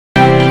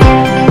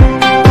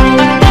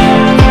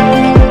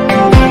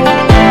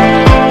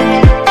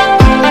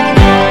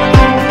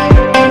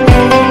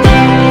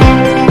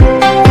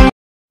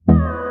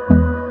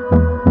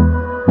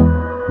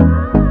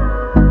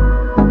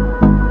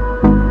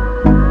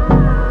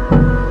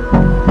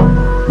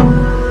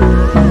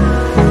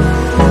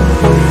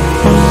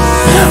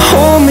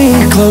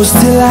close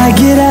till I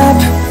get up.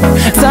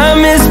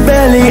 Time is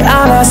barely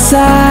on our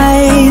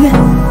side.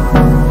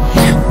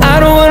 I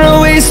don't wanna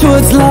waste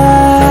what's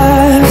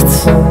left.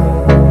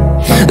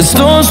 The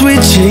storms we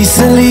chase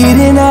are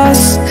leading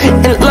us,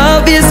 and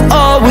love is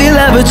all we'll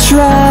ever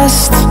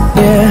trust.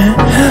 Yeah,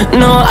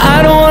 no, I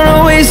don't wanna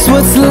waste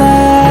what's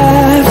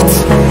left.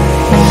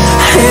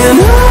 And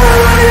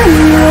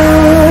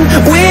on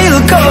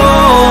we'll go,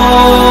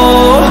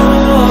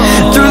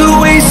 through the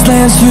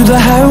wastelands, through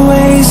the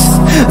highways,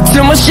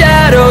 till my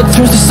shadow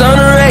turns to sun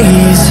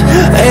rays.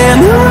 And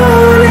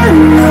on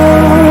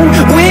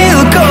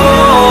we'll go,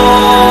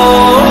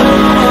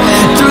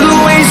 through the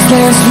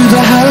wastelands, through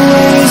the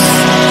highways,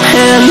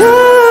 and on.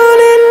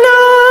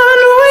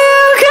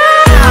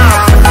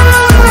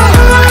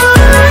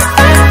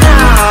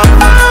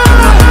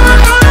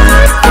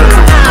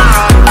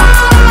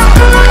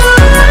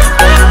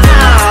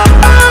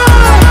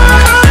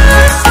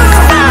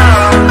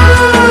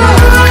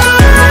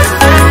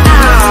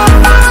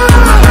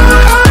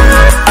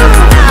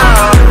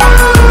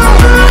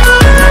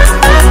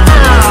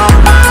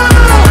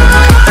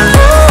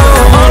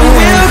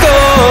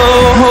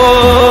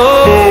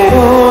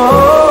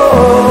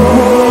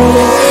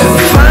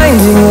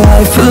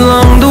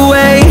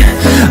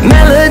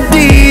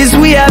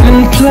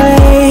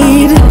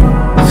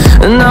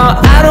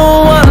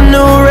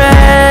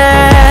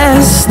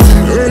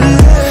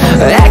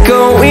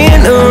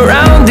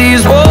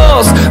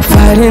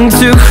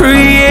 To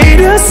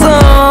create a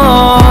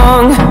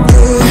song,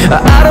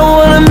 I don't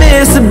wanna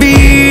miss a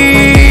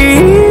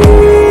beat.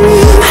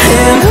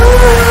 And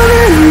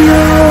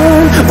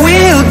on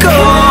we'll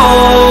go,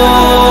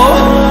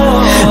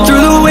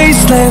 through the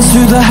wastelands,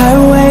 through the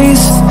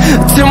highways,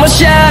 till my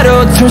shadow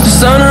turns to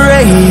sun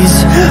rays.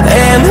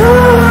 And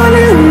on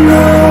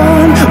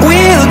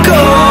we'll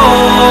go,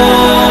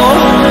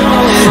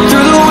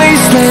 through the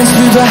wastelands,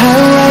 through the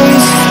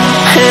highways,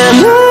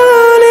 and on.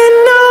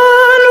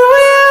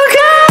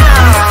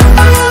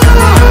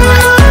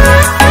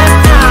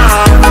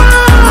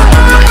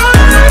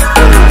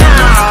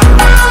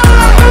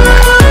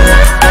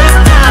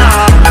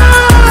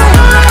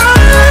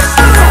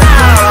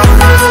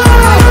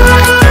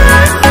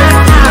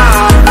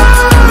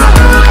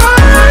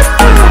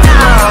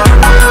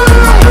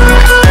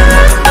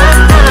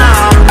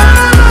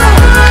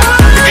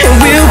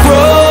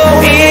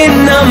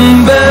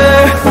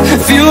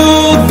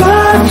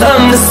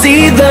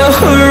 See the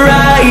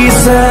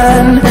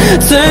horizon,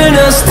 turn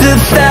us to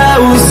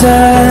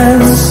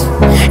thousands,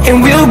 and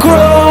we'll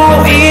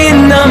grow in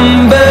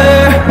number,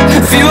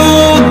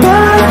 fueled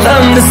by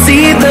them to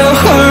see the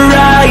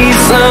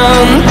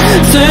horizon,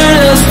 turn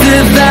us to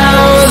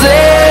thousands.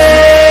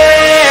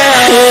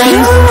 And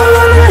on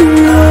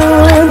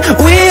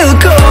we'll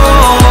go,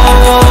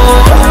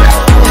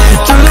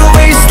 through the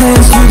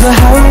wastelands, through the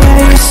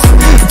highways,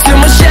 till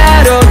my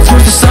shadow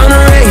turns to sun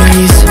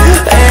rays.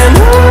 And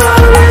on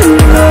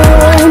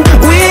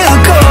we'll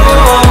go,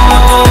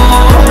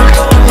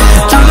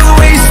 through the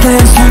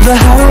wastelands, through the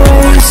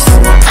highways,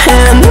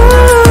 and on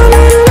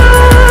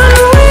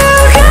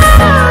we'll go.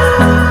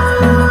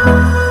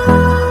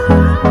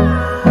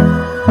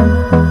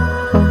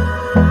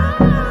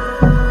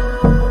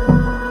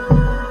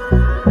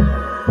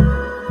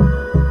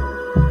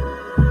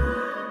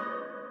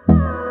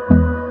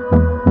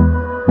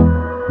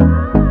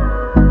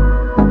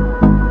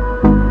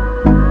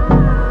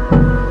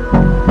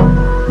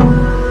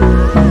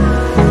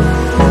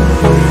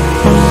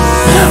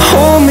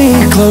 Hold me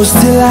close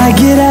till I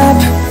get up.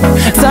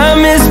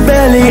 Time is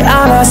barely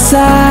on our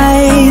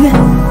side.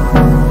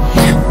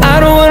 I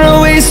don't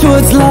wanna waste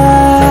what's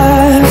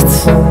left.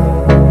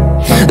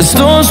 The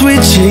storms we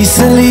chase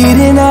are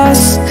leading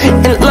us,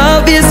 and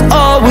love is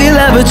all we'll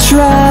ever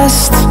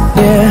trust.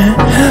 Yeah,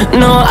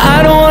 no,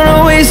 I don't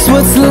wanna waste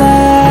what's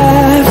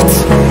left.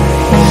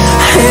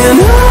 And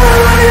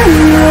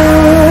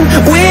on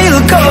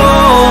we'll go,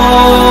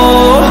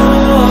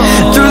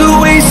 through the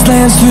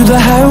wastelands, through the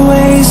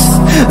highways,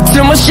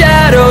 till my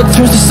shadow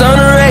turns to sun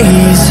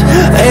rays.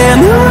 And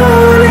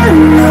on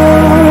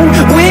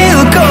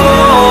we'll go,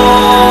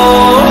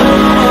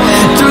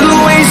 through the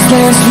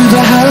wastelands, through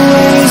the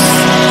highways,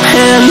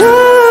 and on.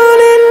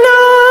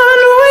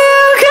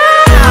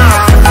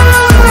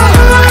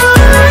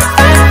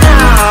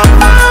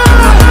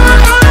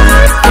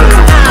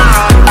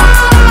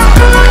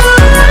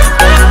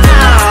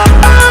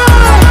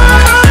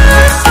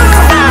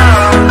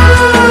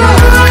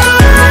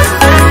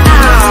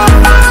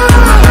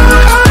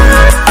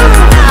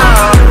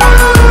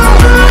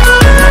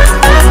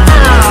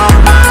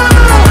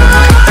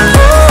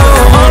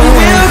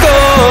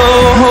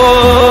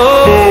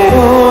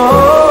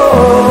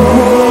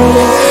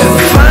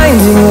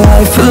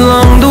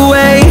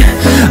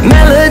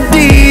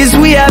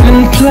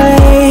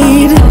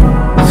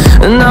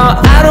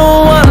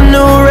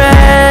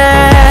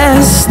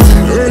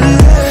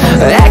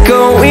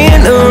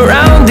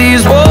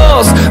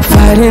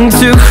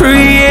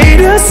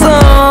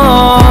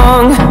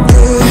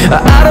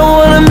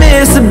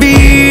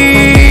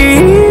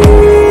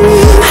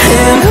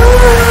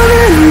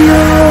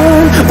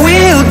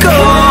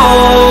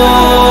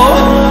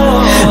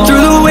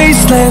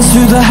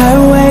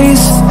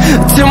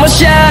 till my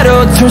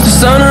shadow turns to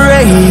sun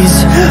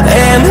rays.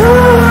 And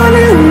on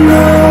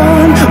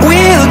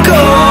we'll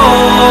go,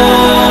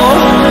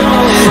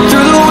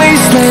 through the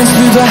wastelands,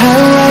 through the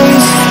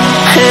highways.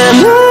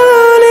 And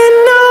on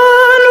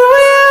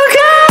we'll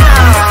go.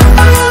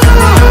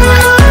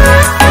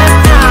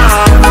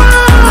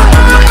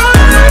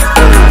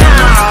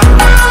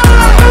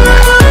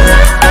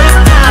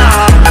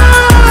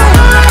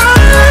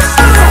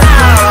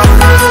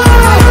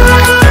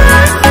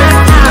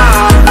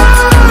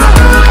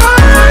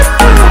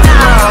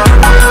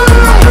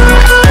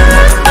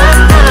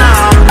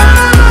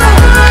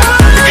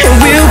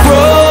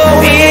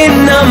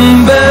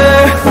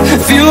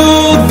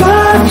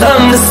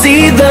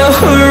 See the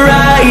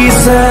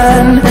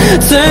horizon,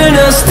 turn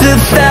us to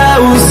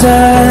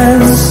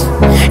thousands,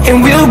 and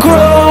we'll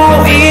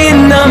grow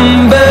in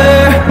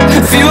number,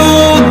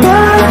 fueled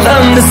by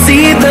them to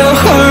see the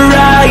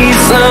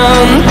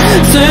horizon,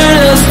 turn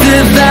us to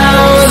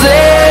thousands.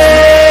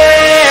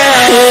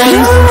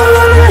 And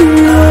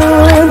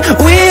on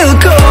we'll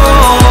go,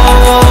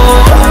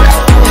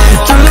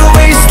 through the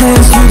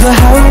wastelands, through the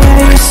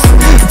highways,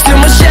 till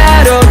my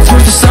shadow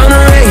turns to sun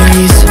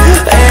rays.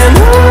 And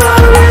on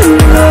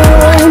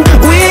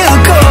we'll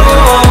go,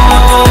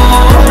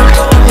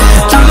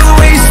 through the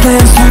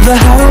wastelands, through the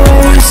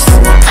highways.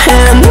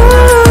 And on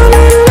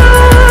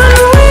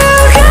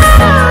we'll go.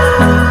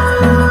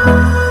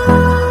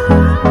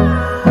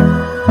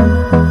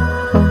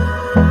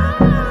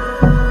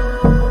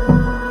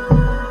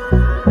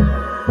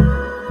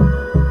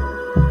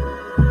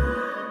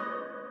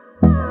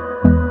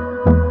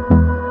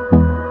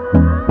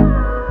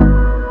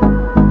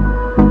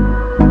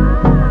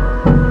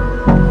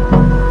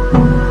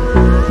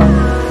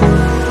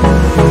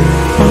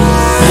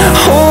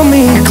 Hold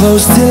me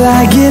close till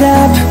I get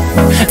up.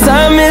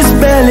 Time is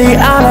barely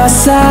on our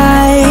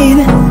side.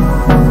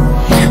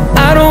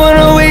 I don't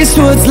wanna waste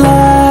what's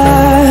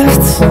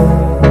left.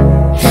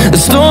 The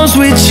storms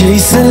we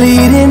chase are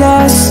leading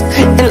us,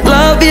 and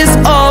love is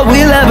all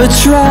we'll ever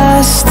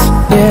trust.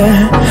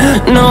 Yeah,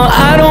 no,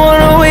 I don't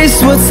wanna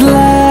waste what's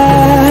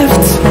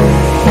left.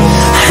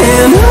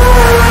 And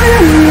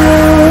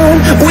on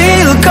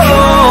we'll go,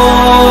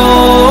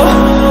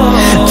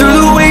 through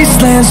the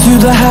wastelands,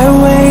 through the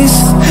highways,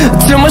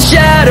 till my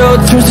shadow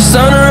turns to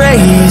sun